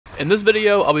In this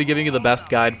video, I'll be giving you the best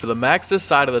guide for the Maxis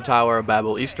side of the Tower of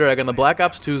Babble Easter egg on the Black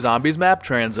Ops 2 Zombies map,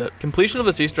 Tranzit. Completion of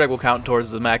this Easter egg will count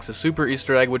towards the Maxis Super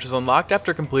Easter egg, which is unlocked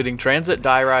after completing Tranzit,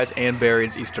 Die Rise, and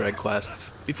Buried's Easter egg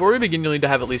quests. Before we begin, you'll need to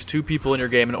have at least 2 people in your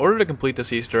game in order to complete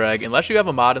this Easter egg, unless you have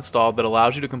a mod installed that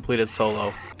allows you to complete it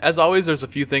solo. As always, there's a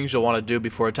few things you'll want to do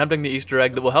before attempting the Easter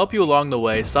egg that will help you along the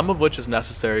way, some of which is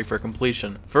necessary for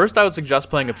completion. First, I would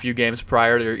suggest playing a few games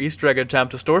prior to your Easter egg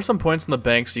attempt to store some points in the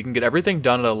bank so you can get everything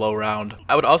done at a low round.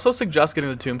 I would also suggest getting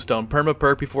the Tombstone Perma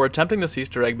perk before attempting this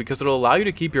Easter egg because it'll allow you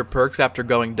to keep your perks after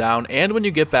going down, and when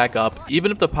you get back up,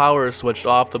 even if the power is switched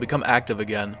off, they'll become active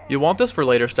again. You'll want this for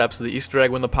later steps of the Easter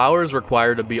egg when the power is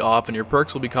required to be off and your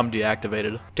perks will become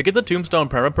deactivated. To get the Tombstone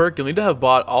Perma perk, you'll need to have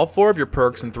bought all 4 of your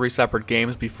perks in 3 separate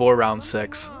games before round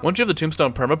 6. Once you have the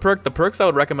Tombstone Perma perk, the perks I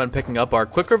would recommend picking up are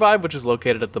Quick Revive, which is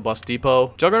located at the bus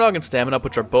depot, Juggernog and Stamina Up,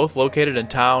 which are both located in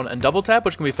town, and Double Tap,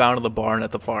 which can be found in the barn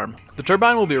at the farm. The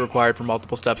Turbine will be required for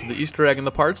multiple steps of the Easter egg, and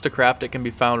the parts to craft it can be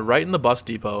found right in the bus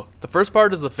depot. The first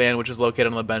part is the fan, which is located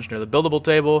on the bench near the buildable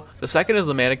table, the second is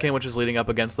the mannequin, which is leading up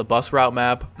against the bus route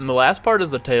map, and the last part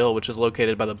is the tail, which is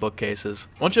located by the bookcases.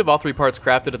 Once you have all 3 parts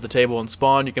crafted at the table and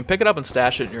spawn, you can pick it up and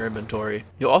stash it in your inventory.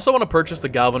 You'll also want to purchase the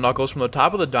Galvaknuckles from the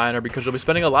top of the diner because you'll be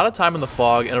spending a lot of time in the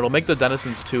fog and it'll make the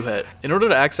denizens 2-hit. In order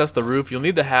to access the roof, you'll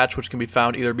need the hatch, which can be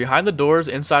found either behind the doors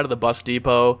inside of the bus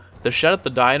depot, the shed at the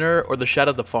diner, or the shed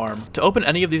at the farm. To open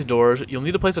any of these doors, you'll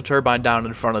need to place a turbine down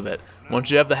in front of it. Once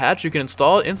you have the hatch, you can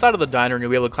install it inside of the diner and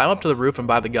you'll be able to climb up to the roof and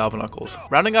buy the Galvaknuckles.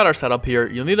 Rounding out our setup here,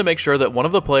 you'll need to make sure that one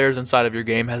of the players inside of your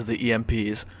game has the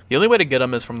EMPs. The only way to get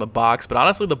them is from the box, but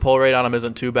honestly the pull rate on them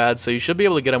isn't too bad, so you should be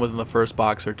able to get them within the first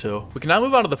box or 2. We can now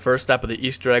move on to the first step of the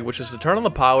Easter egg, which is to turn on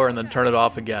the power and then turn it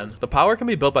off again. The power can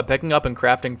be built by picking up and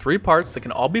crafting 3 parts that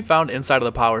can all be found inside of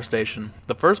the power station.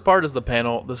 The first part is the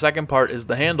panel, the second part is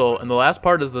the handle, and the last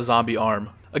part is the zombie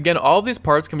arm. Again, all of these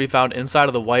parts can be found inside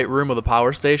of the white room of the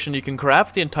power station. You can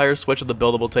craft the entire switch of the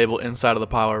buildable table inside of the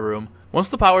power room. Once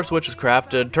the power switch is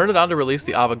crafted, turn it on to release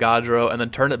the Avogadro and then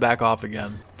turn it back off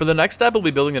again. For the next step, we'll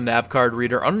be building a nav card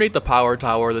reader underneath the power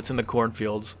tower that's in the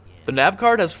cornfields. The nav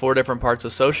card has 4 different parts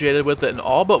associated with it, and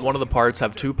all but one of the parts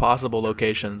have 2 possible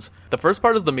locations. The first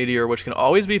part is the meteor, which can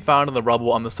always be found in the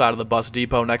rubble on the side of the bus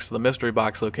depot next to the mystery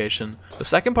box location. The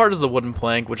second part is the wooden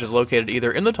plank, which is located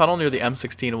either in the tunnel near the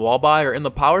M16 wall by or in the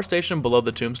power station below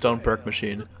the Tombstone perk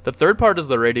machine. The third part is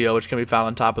the radio, which can be found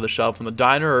on top of the shelf in the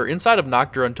diner or inside of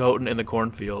Noctur and Toten in the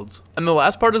cornfields. And the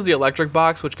last part is the electric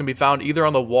box, which can be found either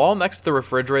on the wall next to the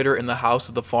refrigerator in the house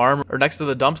at the farm or next to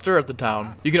the dumpster at the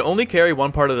town. You can only carry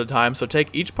one part at a time, so take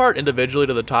each part individually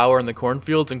to the tower in the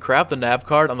cornfields and craft the nav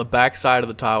card on the back side of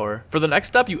the tower. For the next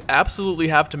step, you absolutely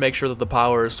have to make sure that the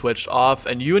power is switched off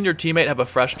and you and your teammate have a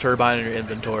fresh turbine in your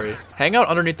inventory. Hang out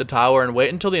underneath the tower and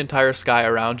wait until the entire sky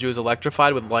around you is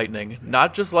electrified with lightning.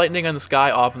 Not just lightning in the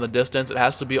sky off in the distance, it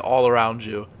has to be all around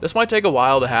you. This might take a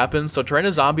while to happen, so train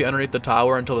a zombie underneath the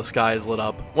tower until the sky is lit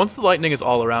up. Once the lightning is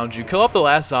all around you, kill off the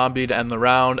last zombie to end the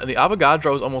round, and the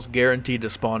Avogadro is almost guaranteed to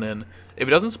spawn in. If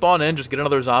it doesn't spawn in, just get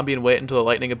another zombie and wait until the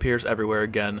lightning appears everywhere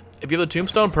again. If you have the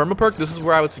Tombstone Perma perk, this is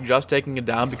where I would suggest taking it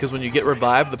down because when you get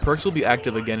revived, the perks will be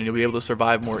active again and you'll be able to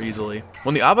survive more easily.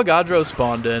 When the Avogadro is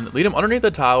spawned in, lead him underneath the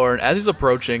tower, and as he's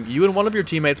approaching, you and one of your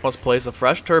teammates must place a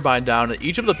fresh turbine down at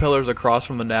each of the pillars across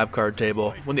from the Nav Card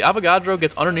Table. When the Avogadro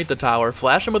gets underneath the tower,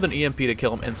 flash him with an EMP to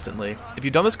kill him instantly. If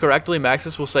you've done this correctly,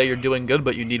 Maxis will say you're doing good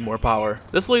but you need more power.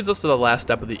 This leads us to the last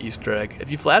step of the Easter egg.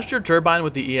 If you flashed your turbine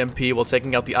with the EMP while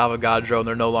taking out the Avogadro and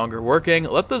they're no longer working,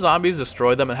 let the zombies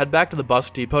destroy them and head back to the bus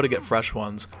depot to get fresh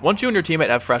ones. Once you and your teammate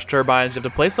have fresh turbines, you have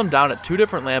to place them down at 2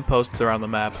 different lampposts around the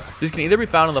map. These can either be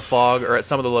found in the fog or at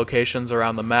some of the locations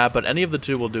around the map, but any of the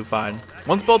 2 will do fine.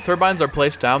 Once both turbines are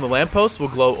placed down, the lampposts will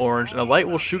glow orange and a light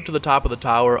will shoot to the top of the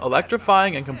tower,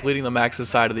 electrifying and completing the Maxis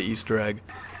side of the Easter egg.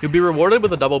 You'll be rewarded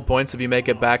with the double points if you make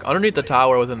it back underneath the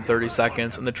tower within 30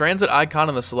 seconds, and the transit icon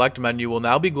in the select menu will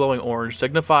now be glowing orange,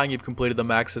 signifying you've completed the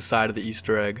Maxis side of the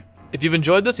Easter egg. If you've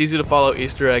enjoyed this easy to follow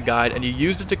Easter egg guide and you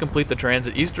used it to complete the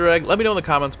Transit Easter egg, let me know in the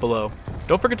comments below.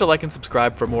 Don't forget to like and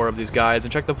subscribe for more of these guides,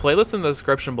 and check the playlist in the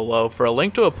description below for a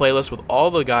link to a playlist with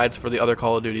all the guides for the other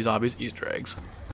Call of Duty Zombies Easter eggs.